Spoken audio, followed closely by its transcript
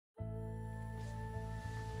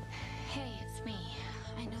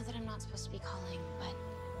supposed to be calling, but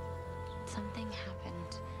something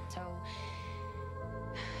happened. So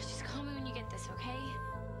just call me when you get this, okay?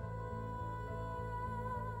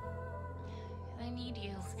 I need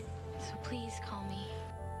you. So please call me.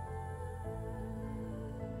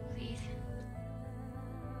 Please.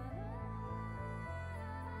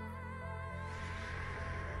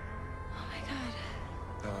 Oh my God.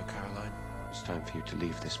 Hello, Caroline. It's time for you to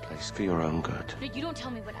leave this place for your own good. No, you don't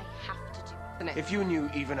tell me what I have to do. If you knew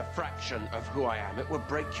even a fraction of who I am, it would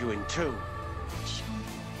break you in two.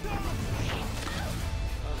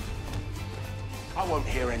 I won't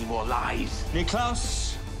hear any more lies. Hey,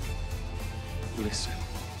 Klaus. Listen.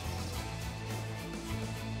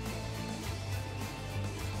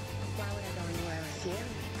 Why would I go anywhere with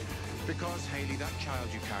you? Because, Hayley, that child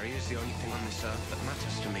you carry is the only thing on this earth that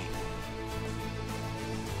matters to me.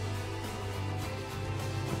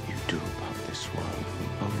 What you do about this world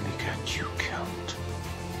will only get you killed.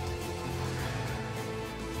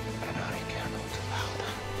 And I cannot allow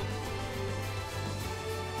that.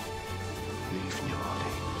 Leave New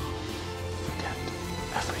Orleans. Forget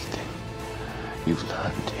everything you've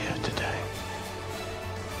learned here today.